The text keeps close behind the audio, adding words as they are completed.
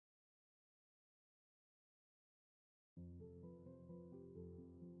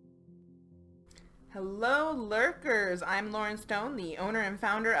Hello Lurkers, I'm Loryn Stone, the owner and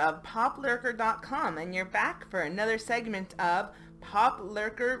founder of PopLurker.com, and you're back for another segment of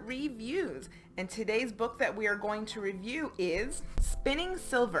PopLurker Reviews. And today's book that we are going to review is Spinning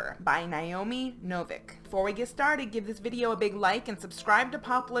Silver by Naomi Novik. Before we get started, give this video a big like and subscribe to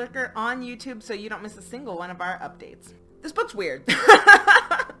PopLurker on YouTube so you don't miss a single one of our updates. This book's weird.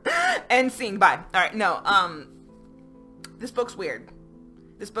 And seeing, bye. Alright, no, this book's weird.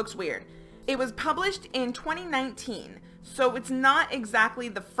 This book's weird. It was published in 2019, so it's not exactly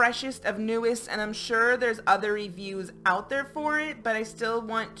the freshest of newest, and I'm sure there's other reviews out there for it, but I still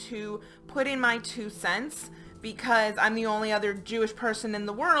want to put in my 2 cents because I'm the only other Jewish person in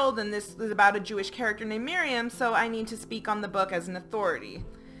the world, and this is about a Jewish character named Miriam, so I need to speak on the book as an authority.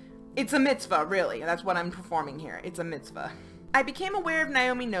 It's a mitzvah, really. That's what I'm performing here. It's a mitzvah. I became aware of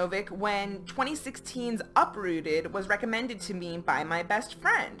Naomi Novik when 2016's Uprooted was recommended to me by my best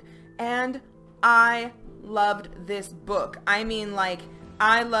friend. And I loved this book. I mean, like,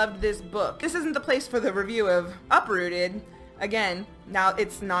 I loved this book. This isn't the place for the review of Uprooted. Again, now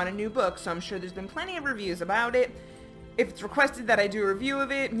it's not a new book, so I'm sure there's been plenty of reviews about it. If it's requested that I do a review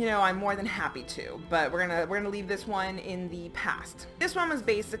of it, you know, I'm more than happy to. But we're gonna leave this one in the past. This one was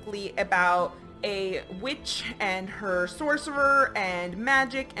basically about a witch and her sorcerer and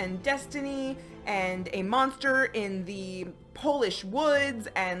magic and destiny and a monster in the Polish woods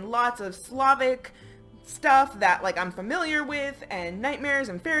and lots of Slovik stuff that, like, I'm familiar with, and nightmares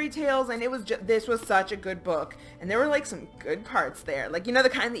and fairy tales, and it was just, this was such a good book, and there were like some good parts there, like, you know, the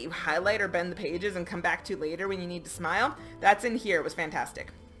kind that you highlight or bend the pages and come back to later when you need to smile. That's in here. It was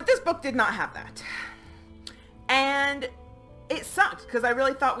fantastic. But this book did not have that, and it sucked because I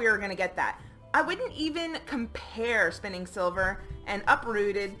really thought we were gonna get that. I wouldn't even compare Spinning Silver and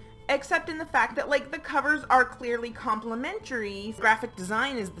Uprooted, except in the fact that, like, the covers are clearly complementary. Graphic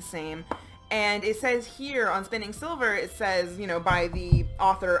design is the same, and it says here on Spinning Silver, it says, you know, by the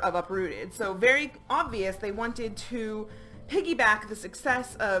author of Uprooted. So very obvious they wanted to piggyback the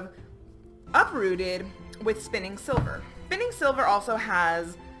success of Uprooted with Spinning Silver. Spinning Silver also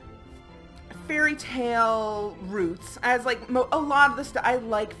has fairy tale roots, as like a lot of the stuff. I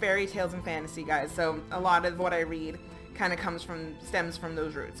like fairy tales and fantasy, guys, so a lot of what I read kind of stems from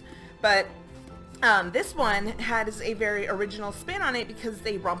those roots. But this one has a very original spin on it because it's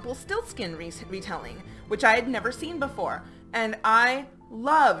a Rumpelstiltskin retelling, which I had never seen before. And I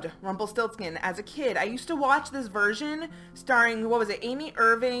loved Rumpelstiltskin as a kid. I used to watch this version starring, what was it, Amy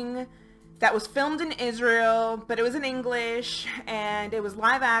Irving, that was filmed in Israel, but it was in English, and it was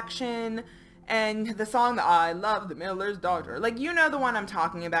live action, and the song, I Love the Miller's Daughter. Like, you know the one I'm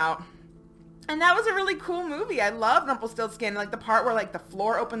talking about. And that was a really cool movie. I love Rumpelstiltskin, like the part where, like, the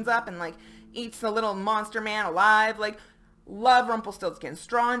floor opens up and, like, eats the little monster man alive. Like, love Rumpelstiltskin.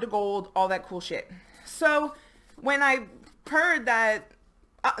 Straw into gold, all that cool shit. So when I heard that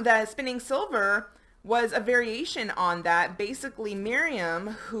Spinning Silver was a variation on that, basically Miriam,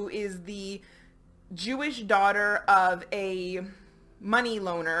 who is the Jewish daughter of a money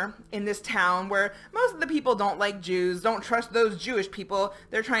loaner in this town where most of the people don't like Jews, don't trust those Jewish people,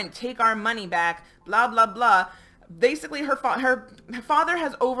 they're trying to take our money back, blah, blah, blah. Basically, her father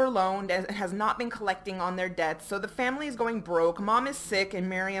has overloaned and has not been collecting on their debts, so the family is going broke. Mom is sick, and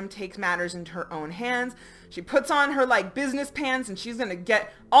Miriam takes matters into her own hands. She puts on her, like, business pants, and she's gonna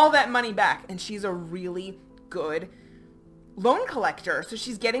get all that money back, and she's a really good loan collector, so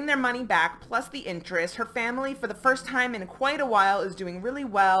she's getting their money back plus the interest. Her family, for the first time in quite a while, is doing really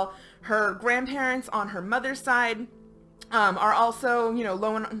well. Her grandparents on her mother's side are also, you know,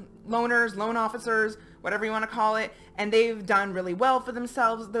 loaners, loan officers, whatever you want to call it, and they've done really well for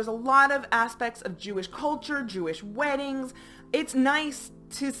themselves. There's a lot of aspects of Jewish culture, Jewish weddings. It's nice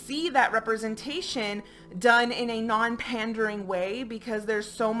to see that representation done in a non-pandering way because there's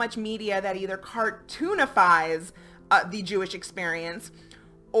so much media that either cartoonifies the Jewish experience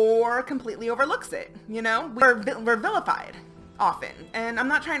or completely overlooks it. You know, we're vilified often, and I'm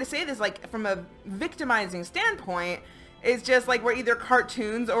not trying to say this like from a victimizing standpoint. It's just like we're either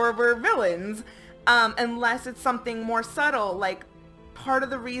cartoons or we're villains, unless it's something more subtle. Like, part of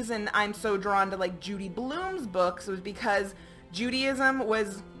the reason I'm so drawn to, like, Judy Blume's books was because Judaism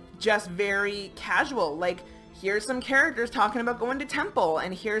was just very casual. Like, here's some characters talking about going to temple,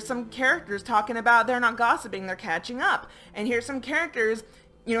 and here's some characters talking about they're not gossiping, they're catching up, and here's some characters,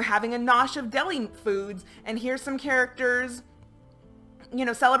 you know, having a nosh of deli foods, and here's some characters, you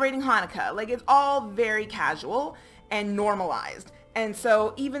know, celebrating Hanukkah. Like, it's all very casual and normalized. And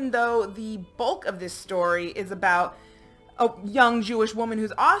so even though the bulk of this story is about a young Jewish woman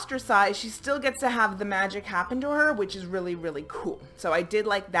who's ostracized, she still gets to have the magic happen to her, which is really, really cool. So I did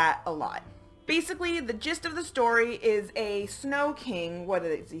like that a lot. Basically, the gist of the story is a Snow King. What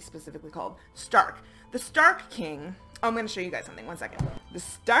is he specifically called? Stark. The Stark King. Oh, I'm going to show you guys something. One second. The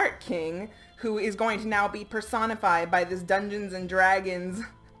Stark King, who is going to now be personified by this Dungeons and Dragons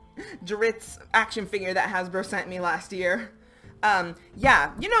Dritz action figure that Hasbro sent me last year.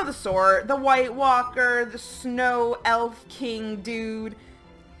 Yeah, you know the sort. The White Walker, the Snow Elf King dude.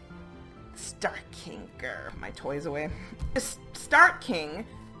 Stark King. Grr, my toys away. The Stark King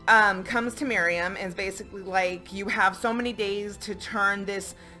comes to Miriam and is basically like, you have so many days to turn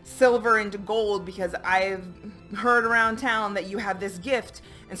this silver into gold because I've heard around town that you have this gift,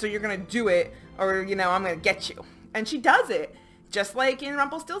 and so you're gonna do it, or, you know, I'm gonna get you. And she does it. Just like in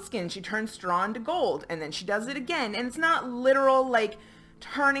Rumpelstiltskin, she turns straw into gold, and then she does it again. And it's not literal, like,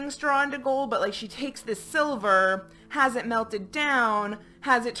 turning straw into gold, but, like, she takes this silver, has it melted down,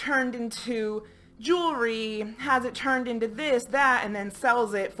 has it turned into jewelry, has it turned into this, that, and then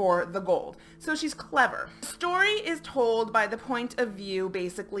sells it for the gold. So she's clever. The story is told by the point of view,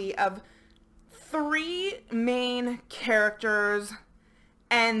 basically, of 3 main characters,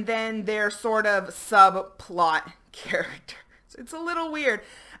 and then their sort of subplot characters. It's a little weird.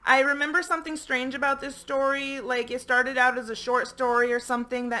 I remember something strange about this story. Like, it started out as a short story or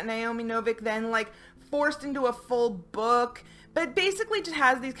something that Naomi Novik then, like, forced into a full book. But basically just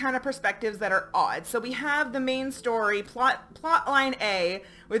has these kind of perspectives that are odd. So we have the main story, plot line A,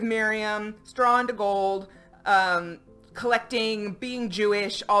 with Miriam, straw into gold, collecting, being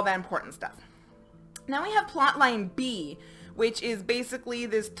Jewish, all that important stuff. Now we have plot line B, which is basically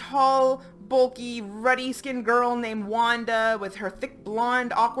this tall, bulky, ruddy-skinned girl named Wanda with her thick,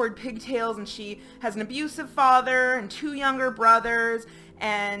 blonde, awkward pigtails, and she has an abusive father and 2 younger brothers,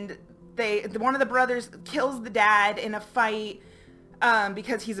 and one of the brothers kills the dad in a fight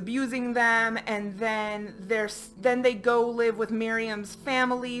because he's abusing them, and then they go live with Miriam's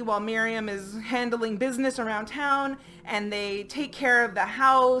family while Miriam is handling business around town, and they take care of the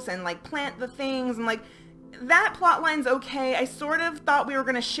house and, like, plant the things, and, like, that plot line's okay. I sort of thought we were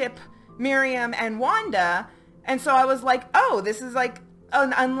gonna ship Miriam and Wanda, and so I was like, oh, this is like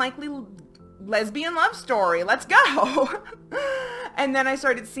an unlikely lesbian love story, let's go. And then I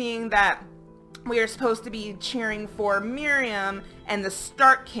started seeing that we are supposed to be cheering for Miriam and the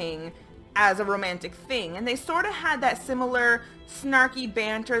Stark King as a romantic thing, and they sort of had that similar snarky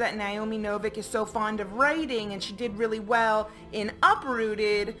banter that Naomi Novik is so fond of writing, and she did really well in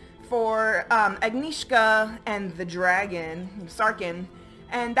Uprooted for Agnieszka and the dragon, Sarkin,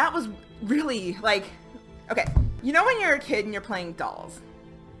 and that was really, like, okay, you know when you're a kid and you're playing dolls,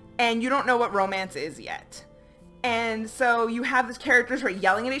 and you don't know what romance is yet, and so you have these characters who are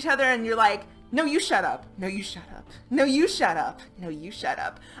yelling at each other, and you're like, no, you shut up, no, you shut up, no, you shut up, no, you shut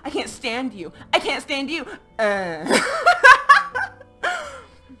up, I can't stand you, I can't stand you,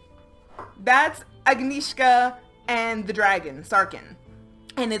 That's Agnieszka and the dragon, Sarkin.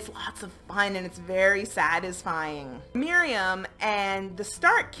 And it's lots of fun, and it's very satisfying. Miriam and the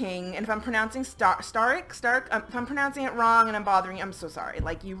Stark King, and if I'm pronouncing Stark, if I'm pronouncing it wrong and I'm bothering you, I'm so sorry.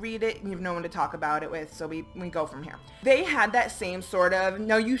 Like, you read it and you have no one to talk about it with, so we go from here. They had that same sort of,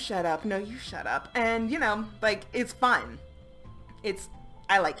 no, you shut up, no, you shut up. And, you know, like, it's fun.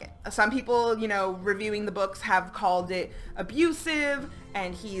 I like it. Some people, you know, reviewing the books have called it abusive,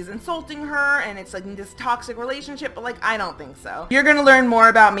 and he's insulting her, and it's like this toxic relationship, but, like, I don't think so. You're gonna learn more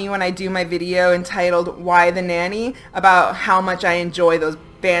about me when I do my video entitled Why the Nanny, about how much I enjoy those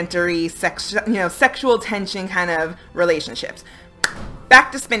bantery, sexual tension kind of relationships.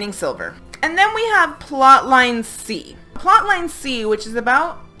 Back to spinning silver. And then we have plotline C. Plotline C, which is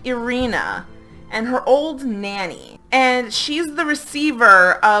about Irina and her old nanny. And she's the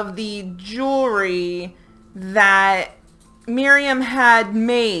receiver of the jewelry that Miriam had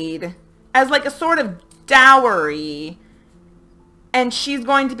made as like a sort of dowry, and she's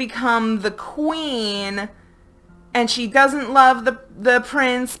going to become the queen, and she doesn't love the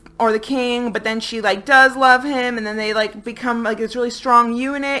prince or the king, but then she like does love him, and then they like become like this really strong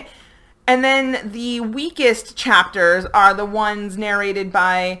unit. And then the weakest chapters are the ones narrated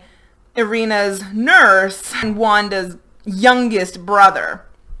by Irina's nurse and Wanda's youngest brother.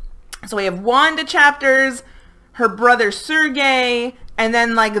 So we have Wanda chapters, her brother Sergei, and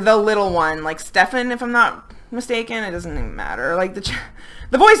then like the little one, like Stefan, if I'm not mistaken. It doesn't even matter. Like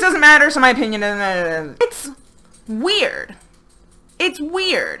the voice doesn't matter, so my opinion doesn't. It's weird. It's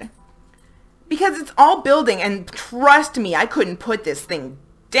weird because it's all building, and trust me, I couldn't put this thing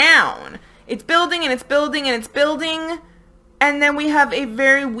down. It's building and it's building and it's building. And then we have a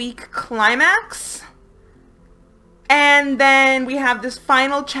very weak climax. And then we have this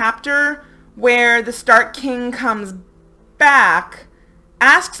final chapter where the Stark King comes back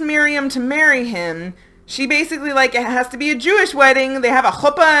asks Miriam to marry him, she basically, like, it has to be a Jewish wedding. They have a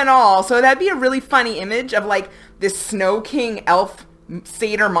chuppah and all. So that'd be a really funny image of, like, this Snow King elf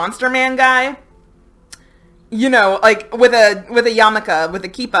satyr monster man guy. You know, like, with a yarmulke, with a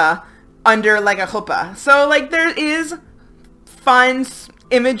kippah under, like, a chuppah. So, like, there is fun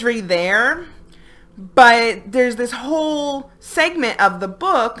imagery there. But there's this whole segment of the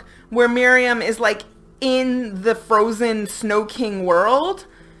book where Miriam is, like, in the frozen Snow King world,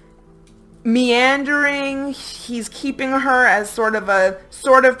 meandering. He's keeping her as sort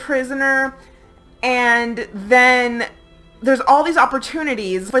of prisoner, and then there's all these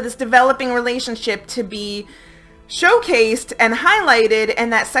opportunities for this developing relationship to be showcased and highlighted,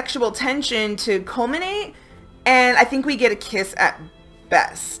 and that sexual tension to culminate, and I think we get a kiss at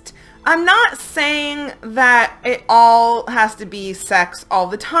best. I'm not saying that it all has to be sex all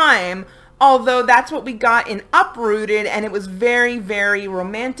the time, although that's what we got in Uprooted, and it was very, very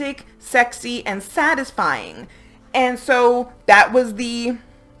romantic, sexy, and satisfying. And so that was the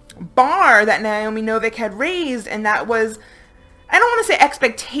bar that Naomi Novik had raised, and that was, I don't want to say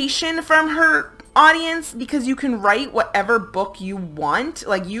expectation from her audience, because you can write whatever book you want.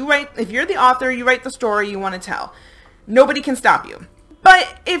 Like, you write, if you're the author, you write the story you want to tell. Nobody can stop you.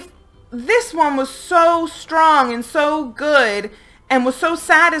 But if this one was so strong and so good and was so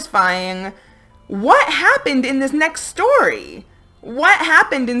satisfying, what happened in this next story? What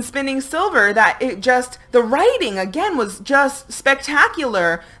happened in Spinning Silver that it just, the writing again was just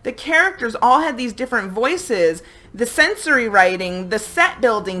spectacular. The characters all had these different voices, the sensory writing, the set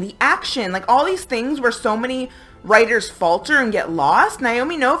building, the action, like all these things where so many writers falter and get lost.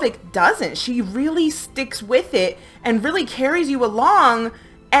 Naomi Novik doesn't. She really sticks with it and really carries you along.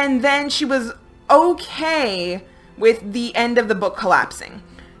 And then she was okay with the end of the book collapsing.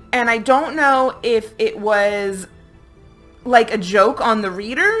 And I don't know if it was like a joke on the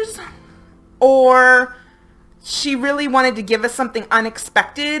readers, or she really wanted to give us something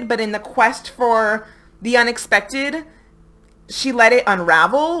unexpected, but in the quest for the unexpected, she let it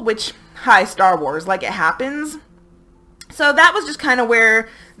unravel, which, hi, Star Wars, like, it happens. So that was just kind of where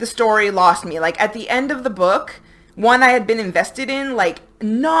the story lost me. Like, at the end of the book, one I had been invested in, like,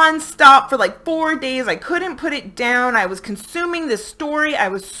 non-stop for like 4 days. I couldn't put it down. I was consuming this story. I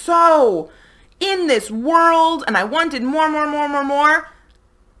was so in this world, and I wanted more.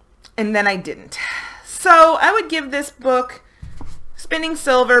 And then I didn't. So I would give this book, Spinning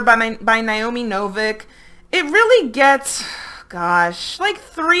Silver by Naomi Novik, it really gets, gosh, like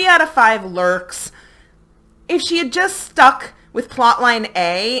 3 out of 5 lurks. If she had just stuck with plotline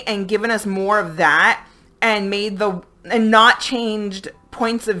A and given us more of that, and not changed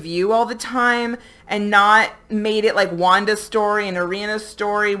points of view all the time, and not made it like Wanda's story and Irina's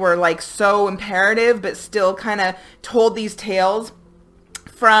story were like so imperative, but still kind of told these tales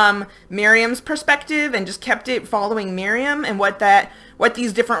from Miriam's perspective and just kept it following Miriam and what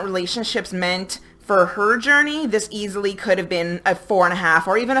these different relationships meant for her journey, this easily could have been a 4.5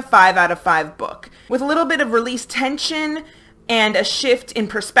 or even a 5 out of 5 book. With a little bit of release tension and a shift in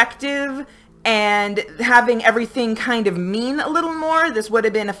perspective and having everything kind of mean a little more, this would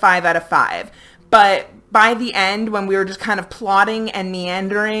have been a 5 out of 5. But by the end, when we were just kind of plotting and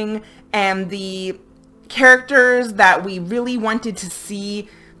meandering, and the characters that we really wanted to see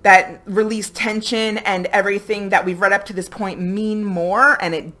that release tension and everything that we've read up to this point mean more,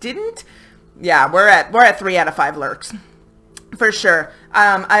 and it didn't, yeah, we're at 3 out of 5 lurks. For sure.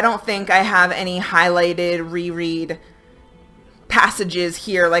 I don't think I have any highlighted reread passages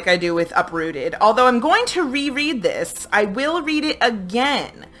here like I do with Uprooted. Although I'm going to reread this. I will read it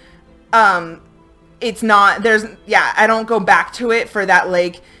again. It's not, I don't go back to it for that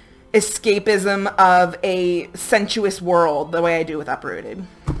like escapism of a sensuous world the way I do with Uprooted.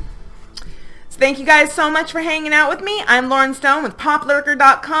 So thank you guys so much for hanging out with me. I'm Loryn Stone with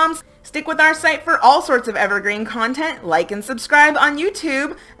PopLurker.com. Stick with our site for all sorts of evergreen content. Like and subscribe on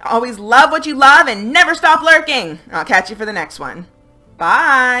YouTube. Always love what you love and never stop lurking. I'll catch you for the next one.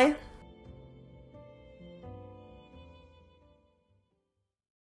 Bye.